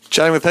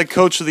Chatting with head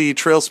coach of the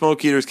Trail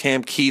Smoke Eaters,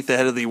 Cam Keith,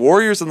 ahead of the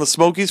Warriors and the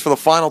Smokies for the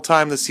final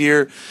time this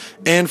year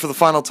and for the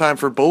final time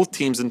for both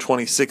teams in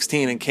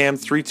 2016. And Cam,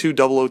 3-2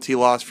 double OT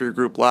loss for your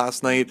group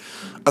last night.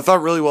 I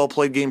thought really well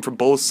played game from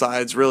both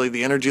sides. Really,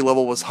 the energy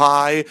level was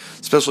high,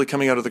 especially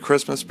coming out of the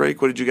Christmas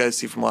break. What did you guys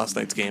see from last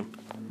night's game?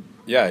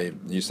 Yeah,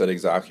 you said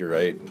exactly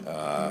right.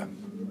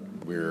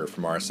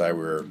 From our side,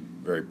 we were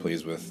very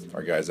pleased with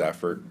our guys'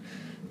 effort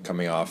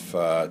coming off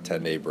a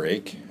 10-day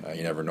break.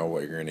 You never know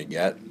what you're going to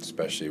get,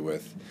 especially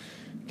with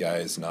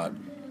guys not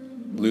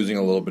losing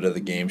a little bit of the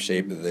game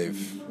shape that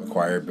they've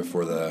acquired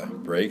before the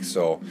break.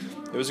 So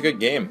it was a good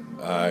game.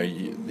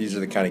 These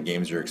are the kind of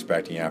games you're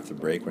expecting after the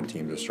break when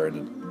teams are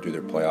starting to do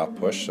their playoff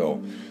push.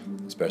 So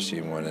especially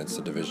when it's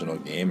a divisional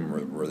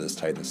game, we're this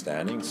tight in the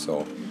standings.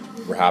 So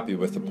we're happy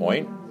with the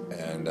point.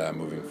 And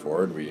moving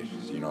forward, we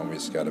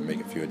just got to make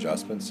a few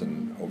adjustments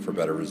and hope for a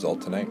better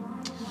result tonight.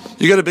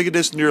 You got a big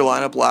addition to your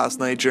lineup last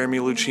night. Jeremy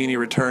Lucchini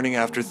returning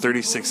after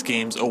 36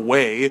 games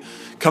away.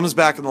 Comes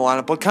back in the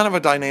lineup. What kind of a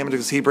dynamic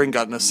does he bring?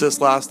 Got an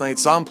assist last night.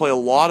 Saw him play a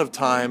lot of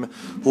time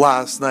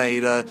last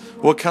night.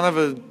 What kind of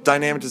a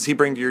dynamic does he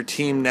bring to your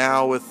team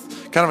now with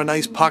kind of a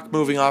nice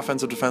puck-moving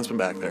offensive defenseman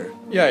back there?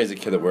 Yeah, he's a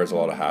kid that wears a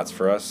lot of hats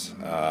for us.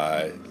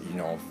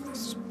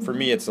 For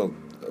me, it's going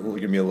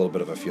to be a little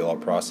bit of a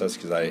feel-out process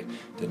because I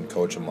didn't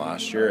coach him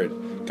last year.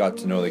 I got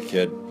to know the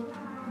kid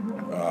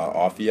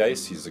off the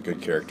ice. He's a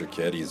good character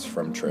kid. He's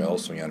from Trail,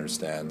 so he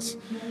understands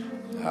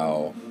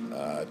how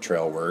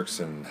Trail works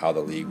and how the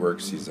league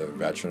works. He's a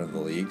veteran of the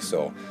league,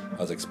 so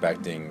I was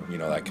expecting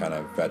that kind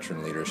of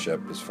veteran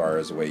leadership as far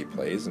as the way he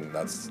plays, and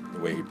that's the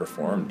way he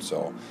performed.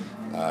 So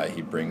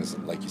he brings,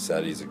 like you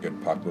said, he's a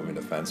good puck-moving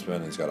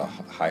defenseman. He's got a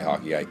high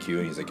hockey IQ,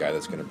 and he's a guy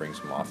that's going to bring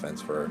some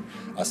offense for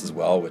us as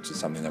well, which is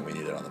something that we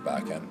needed on the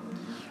back end.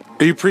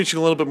 Are you preaching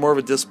a little bit more of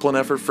a discipline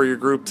effort for your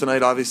group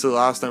tonight? Obviously,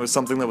 last night was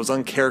something that was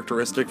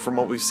uncharacteristic from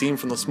what we've seen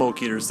from the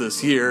Smoke Eaters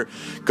this year.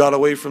 Got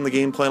away from the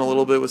game plan a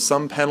little bit with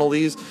some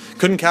penalties.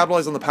 Couldn't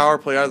capitalize on the power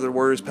play either. The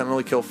Warriors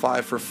penalty kill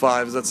 5 for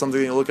 5. Is that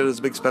something that you look at as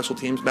a big special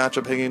teams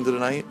matchup heading into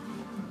tonight?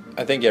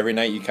 I think every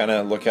night you kind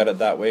of look at it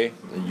that way.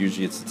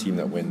 Usually it's the team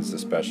that wins the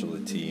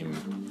specialty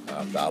team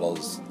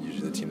battles,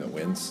 usually the team that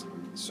wins.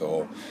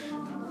 So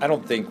I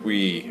don't think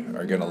we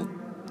are going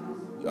to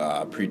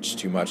preach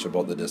too much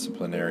about the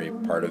disciplinary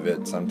part of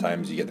it.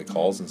 Sometimes you get the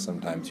calls and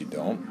sometimes you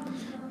don't.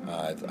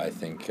 I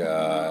think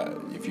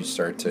if you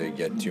start to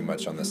get too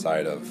much on the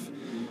side of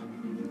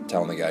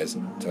telling the guys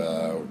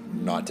to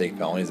not take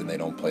penalties and they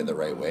don't play the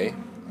right way,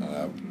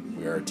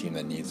 we are a team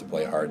that needs to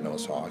play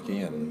hard-nosed hockey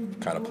and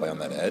kind of play on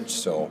that edge.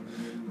 So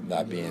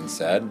that being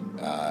said,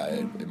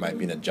 it might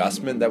be an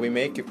adjustment that we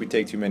make if we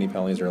take too many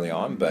penalties early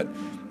on, but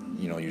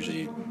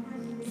usually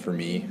for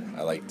me,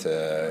 I like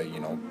to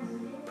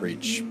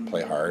preach,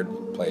 play hard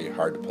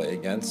to play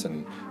against,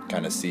 and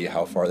kind of see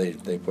how far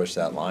they push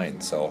that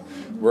line. So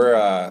we're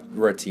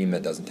a team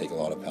that doesn't take a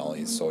lot of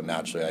penalties, so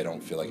naturally I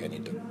don't feel like I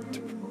need to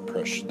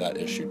push that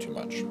issue too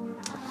much.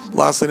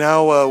 Lastly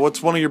now,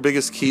 what's one of your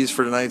biggest keys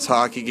for tonight's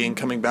hockey game,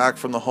 coming back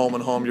from the home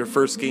and home, your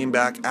first game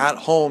back at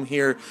home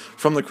here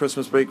from the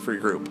Christmas break for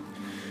your group?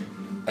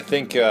 I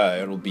think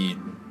it'll be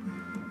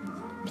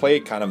play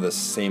kind of the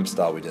same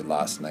style we did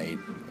last night.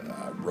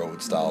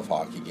 Road style of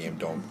hockey game.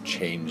 Don't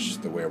change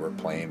the way we're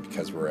playing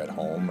because we're at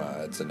home.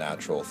 It's a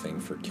natural thing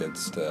for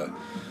kids to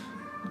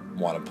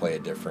want to play a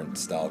different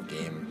style of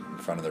game in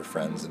front of their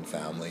friends and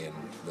family and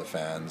the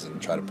fans and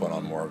try to put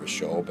on more of a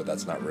show, but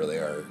that's not really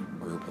our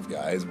group of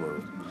guys.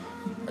 We're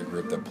a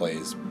group that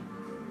plays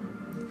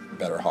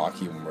better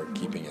hockey when we're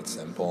keeping it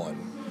simple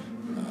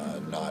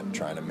and not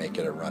trying to make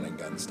it a run and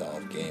gun style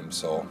of game.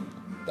 So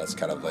that's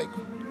kind of like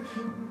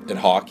in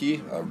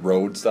hockey, a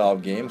road style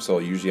game. So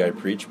usually I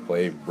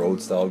play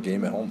road style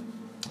game at home.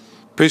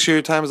 Appreciate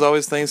your time as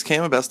always. Thanks,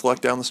 Cam, and best of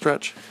luck down the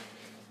stretch.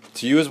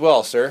 To you as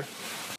well, sir.